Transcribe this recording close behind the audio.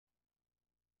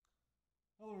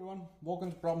Hello everyone, welcome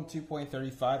to problem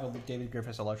 2.35 of the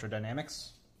Griffiths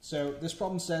Electrodynamics. So this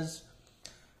problem says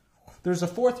there's a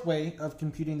fourth way of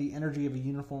computing the energy of a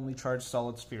uniformly charged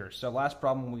solid sphere. So last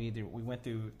problem we went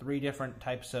through three different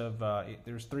types of,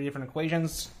 there's three different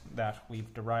equations that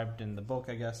we've derived in the book,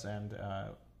 I guess, and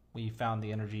we found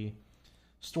the energy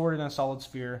stored in a solid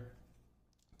sphere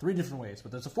three different ways,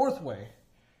 but there's a fourth way,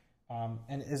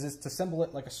 and is to symbol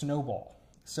it like a snowball.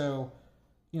 So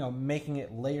making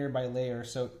it layer by layer.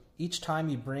 So each time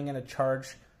you bring in a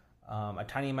charge, a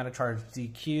tiny amount of charge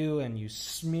dq, and you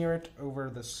smear it over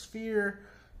the sphere,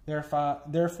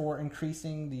 therefore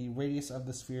increasing the radius of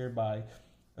the sphere by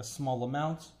a small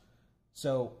amount.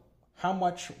 So how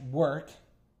much work,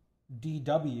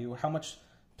 dw, how much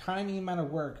tiny amount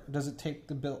of work does it take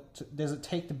to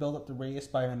build up the radius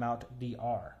by an amount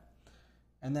dr?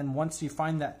 And then once you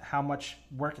find that how much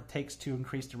work it takes to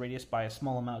increase the radius by a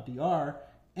small amount dr,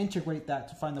 integrate that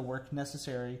to find the work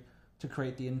necessary to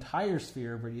create the entire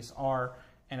sphere of radius r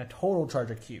and a total charge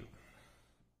of q.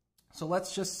 So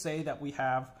let's just say that we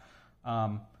have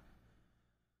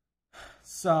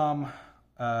some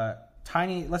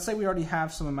tiny, let's say we already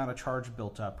have some amount of charge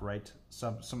built up, right?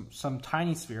 Some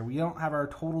tiny sphere. We don't have our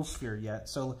total sphere yet.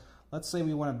 So let's say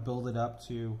we want to build it up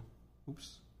to,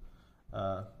 oops,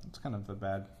 it's kind of a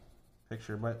bad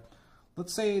picture, but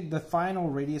let's say the final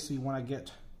radius we want to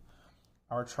get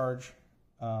our charge,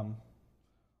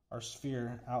 our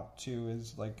sphere out to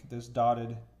is like this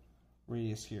dotted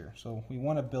radius here. So we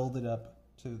want to build it up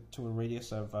to a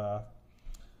radius of, I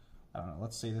don't know,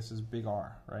 let's say this is big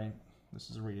R, right? This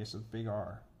is a radius of big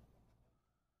R.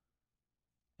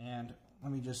 And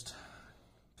let me just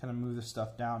kind of move this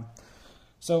stuff down.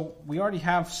 So we already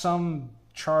have some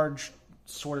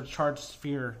sort of charged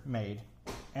sphere made,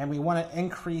 and we want to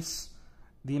increase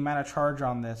the amount of charge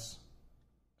on this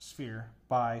sphere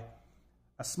by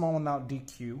a small amount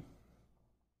dq,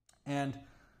 and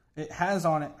it has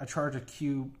on it a charge of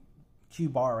q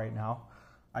bar right now.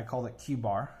 I call it q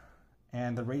bar,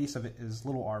 and the radius of it is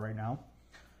little r right now.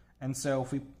 And so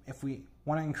if we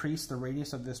want to increase the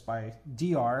radius of this by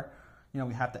dr,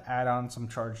 we have to add on some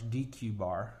charge dq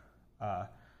bar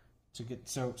to get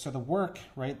so the work,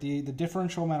 right, the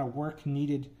differential amount of work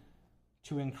needed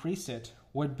to increase it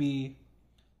would be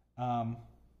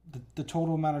the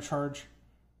total amount of charge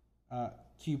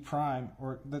q prime,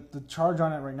 or the charge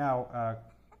on it right now,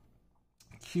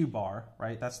 q bar,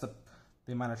 right? That's the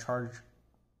amount of charge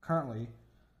currently,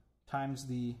 times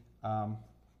the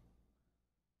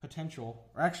potential,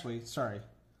 or actually, sorry,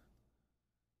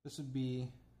 this would be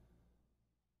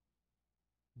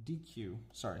dq,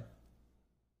 sorry,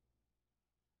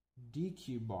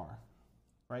 dq bar,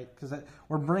 right? Because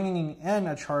we're bringing in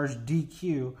a charge dq,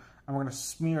 and we're going to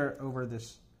smear it over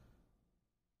this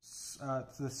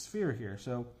the sphere here.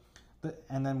 So,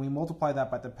 and then we multiply that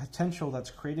by the potential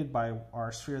that's created by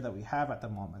our sphere that we have at the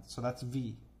moment. So that's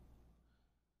V.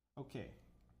 Okay.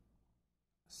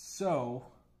 So,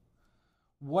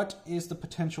 what is the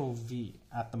potential V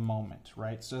at the moment,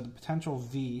 right? So the potential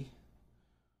V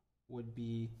would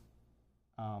be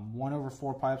 1 over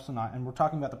 4 pi epsilon naught, and we're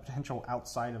talking about the potential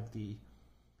outside of the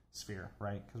sphere,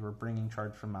 right? Because we're bringing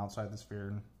charge from outside the sphere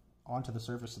and onto the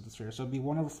surface of the sphere. So it'd be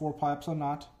 1 over 4 pi epsilon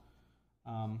naught.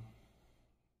 And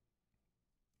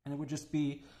it would just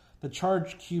be the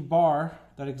charge q bar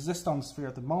that exists on the sphere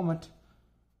at the moment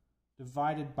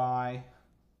divided by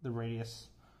the radius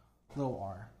little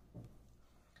r.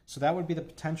 So that would be the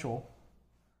potential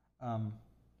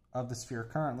of the sphere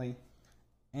currently.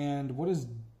 And what is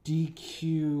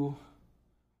dq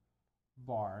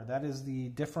bar? That is the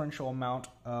differential amount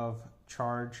of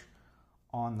charge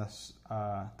on this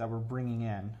that we're bringing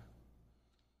in.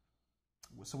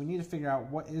 So we need to figure out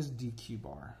what is dq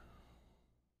bar.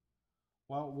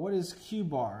 Well, what is q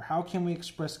bar? How can we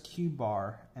express q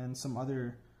bar in some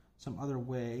other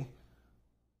way?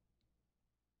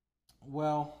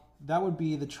 Well, that would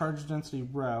be the charge density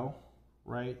rho,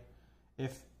 right?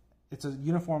 If it's a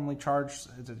uniformly charged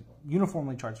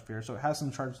sphere, so it has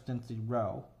some charge density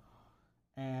rho,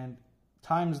 and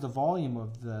times the volume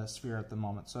of the sphere at the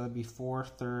moment. So it'd be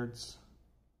 4/3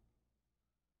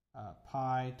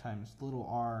 pi times little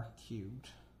r cubed.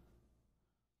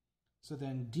 So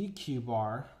then dq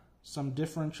bar, some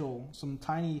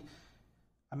tiny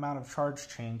amount of charge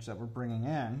change that we're bringing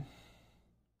in,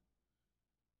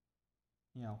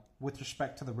 with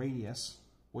respect to the radius,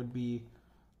 would be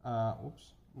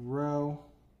rho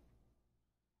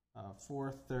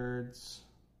 4/3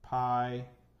 pi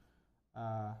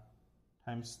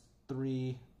times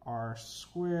 3r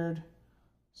squared.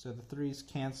 So the 3's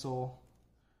cancel,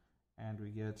 and we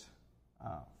get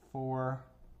 4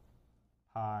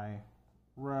 pi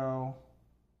rho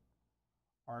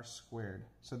r squared.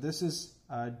 So this is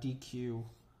dq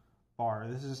bar.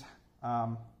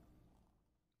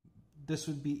 This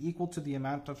would be equal to the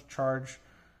amount of charge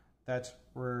that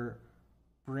we're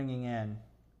bringing in.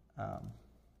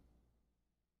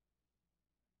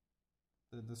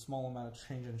 The small amount of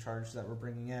change in charge that we're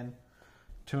bringing in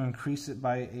to increase it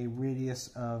by a radius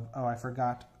of, oh, I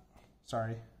forgot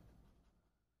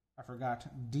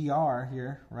dr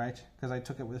here, right? Because I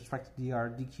took it with respect to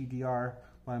dr, dq dr,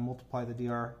 but I multiply the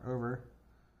dr over.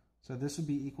 So this would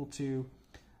be equal to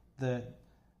the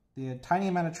tiny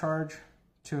amount of charge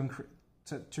to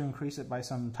increase it by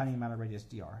some tiny amount of radius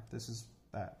dr. This is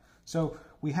that. So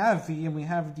we have v and we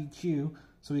have dq,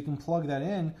 so we can plug that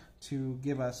in to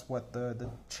give us what the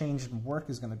change in work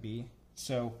is going to be.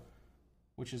 So,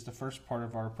 which is the first part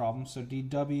of our problem. So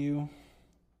dw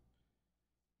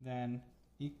then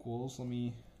equals,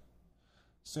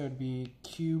 so it'd be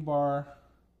q bar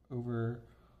over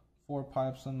 4 pi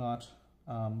epsilon naught,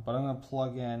 but I'm going to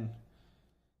plug in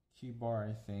q bar,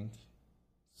 I think.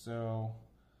 So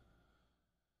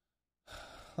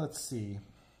let's see.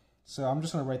 So I'm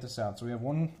just going to write this out. So we have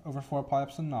 1 over 4 pi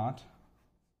epsilon naught.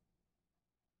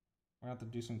 We're going to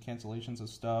have to do some cancellations of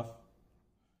stuff.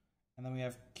 And then we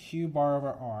have q bar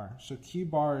over r. So q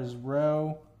bar is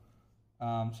rho.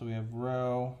 So we have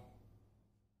rho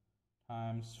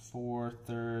times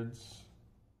 4/3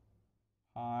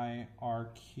 pi r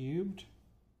cubed.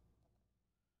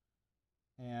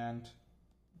 And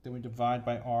then we divide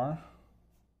by r.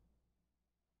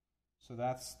 So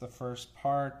that's the first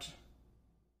part.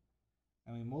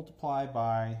 And we multiply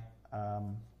by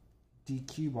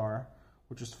dq bar,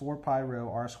 which is 4 pi rho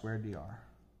r squared dr.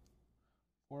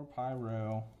 4 pi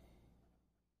rho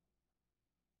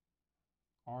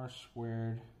r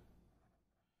squared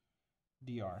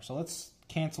dr. So let's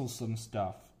cancel some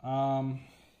stuff.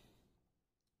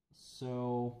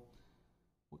 So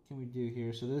what can we do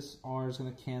here? So this r is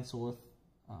going to cancel with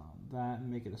that and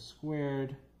make it a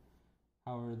squared.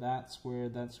 However, that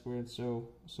squared. So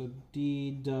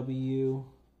dw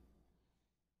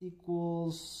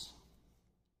equals,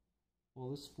 well,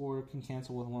 this 4 can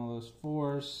cancel with one of those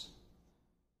 4s.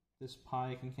 This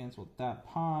pi can cancel with that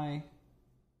pi.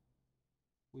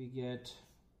 We get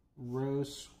rho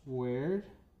squared,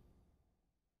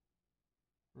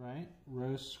 right?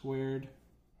 Rho squared.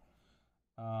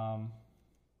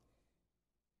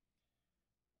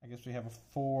 I guess we have a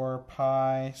 4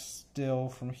 pi still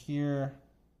from here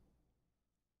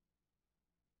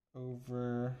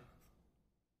over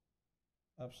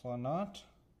epsilon naught.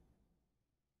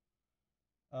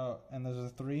 Oh, and there's a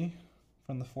 3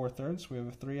 from the 4/3. We have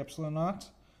a 3 epsilon naught.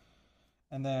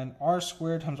 And then r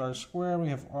squared times r squared. We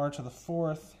have r to the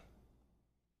 4th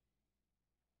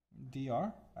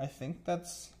dr. I think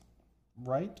that's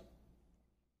right.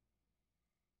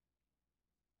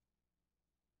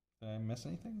 Did I miss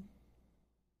anything?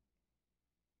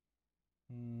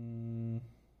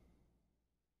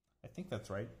 I think that's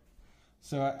right.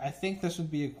 So I think this would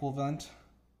be equivalent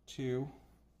to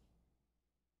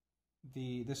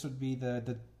this would be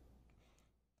the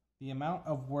amount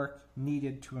of work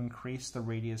needed to increase the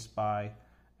radius by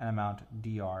an amount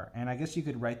dr. And I guess you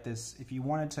could write this, if you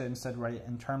wanted to instead write it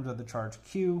in terms of the charge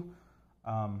q,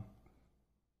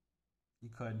 you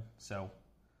could. So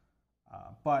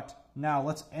but now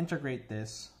let's integrate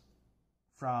this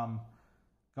from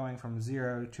going from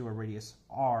 0 to a radius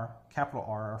r, capital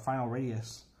R, our final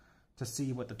radius, to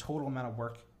see what the total amount of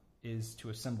work is to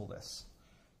assemble this.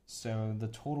 So the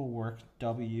total work,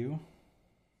 W,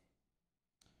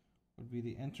 would be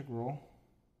the integral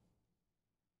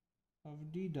of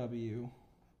dW,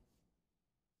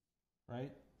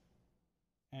 right?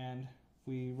 And if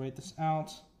we write this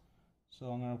out,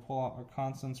 so I'm going to pull out our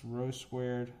constants, rho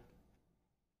squared,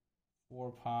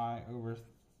 4 pi over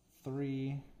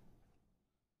 3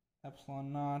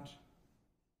 epsilon naught.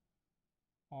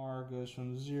 R goes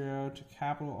from 0 to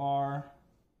capital R.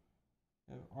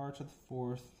 We have r to the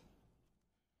 4th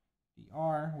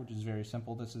dr, which is very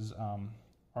simple. This is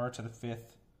r to the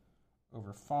 5th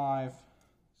over 5.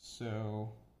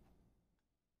 So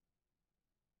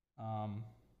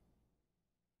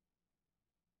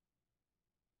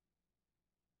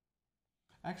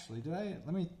actually,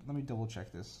 let me double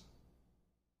check this.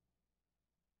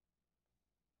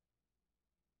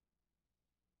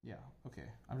 Yeah, okay.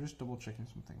 I'm just double checking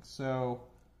something. So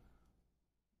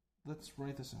let's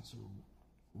write this out. So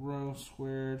rho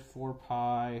squared 4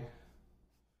 pi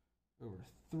over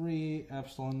 3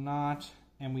 epsilon naught,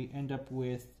 and we end up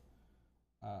with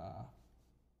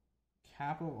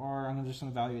capital R. I'm just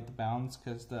going to evaluate the bounds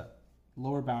because the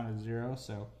lower bound is 0.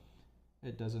 So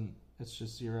it doesn't, it's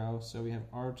just 0. So we have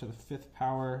r to the 5th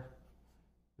power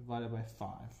divided by 5.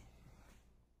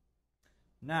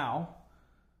 Now,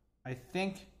 I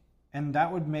think, and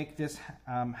that would make this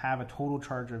have a total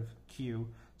charge of Q.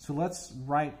 So let's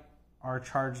write our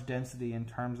charge density in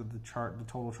terms of the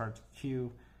total charge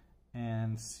Q,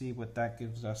 and see what that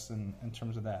gives us in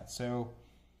terms of that. So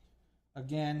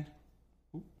again,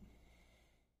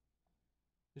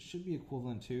 this should be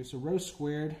equivalent to, so rho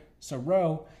squared, so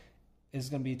rho is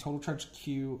going to be total charge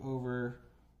Q over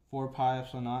 4 pi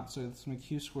epsilon naught, so it's going to be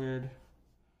Q squared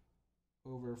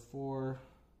over 4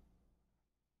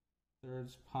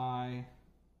 thirds pi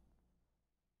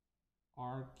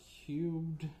r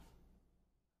cubed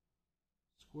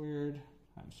squared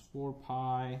times 4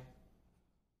 pi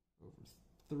over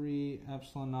 3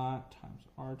 epsilon naught times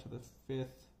r to the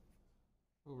 5th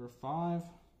over 5.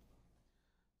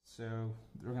 So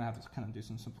we're going to have to kind of do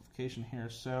some simplification here.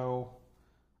 So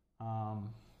I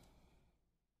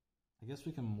guess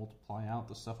we can multiply out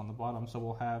the stuff on the bottom. So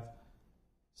we'll have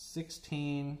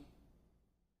 16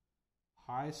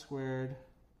 pi squared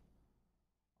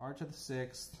r to the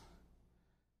 6th.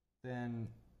 Then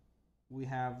we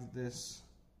have this,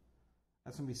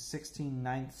 that's going to be 16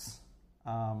 ninths.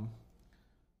 So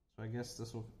I guess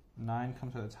this will, 9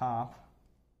 comes to the top.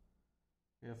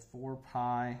 We have 4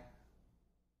 pi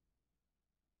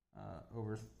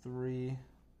over 3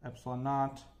 epsilon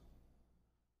naught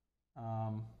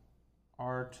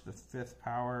r to the 5th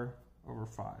power over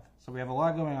 5. So we have a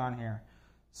lot going on here.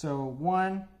 So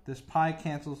 1, this pi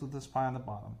cancels with this pi on the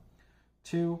bottom.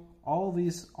 2, all of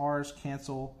these r's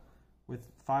cancel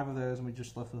with 5 of those, and we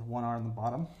just left with 1 r on the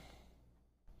bottom.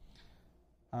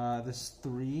 This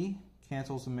 3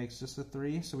 cancels and makes just a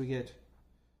 3, so we get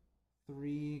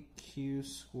 3q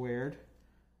squared.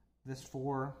 This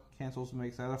 4 cancels and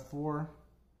makes that a 4.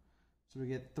 So we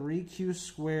get 3q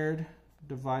squared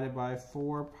divided by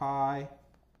 4 pi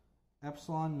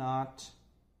epsilon naught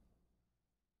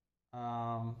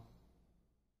 5r,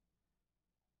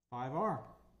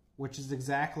 which is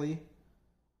exactly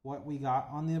what we got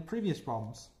on the previous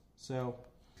problems. So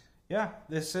yeah,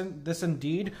 this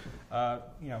indeed,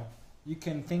 you know, you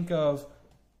can think of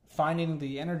finding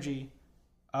the energy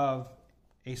of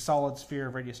a solid sphere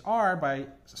of radius r by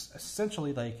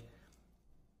essentially like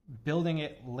building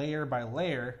it layer by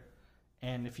layer,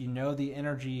 and if you know the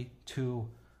energy to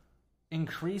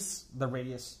increase the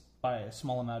radius by a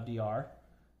small amount of dr,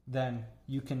 then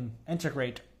you can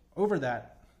integrate over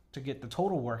that to get the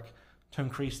total work to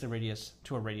increase the radius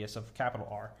to a radius of capital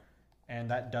R. And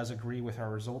that does agree with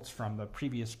our results from the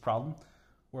previous problem,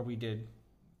 where we did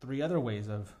 3 other ways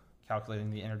of calculating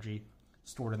the energy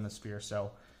stored in the sphere.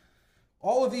 So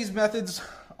all of these methods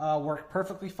work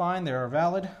perfectly fine. They are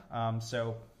valid.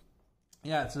 So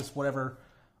yeah, it's just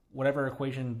whatever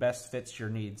equation best fits your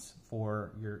needs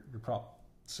for your problem.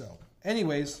 So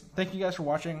anyways, thank you guys for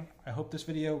watching. I hope this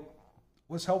video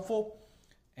was helpful.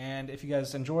 And if you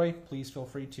guys enjoy, please feel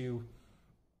free to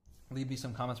leave me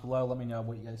some comments below. Let me know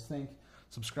what you guys think.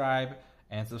 Subscribe,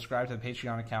 and subscribe to the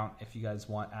Patreon account if you guys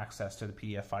want access to the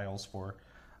PDF files for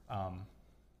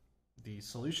the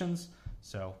solutions.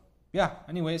 So yeah,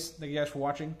 anyways, thank you guys for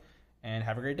watching, and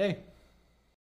have a great day.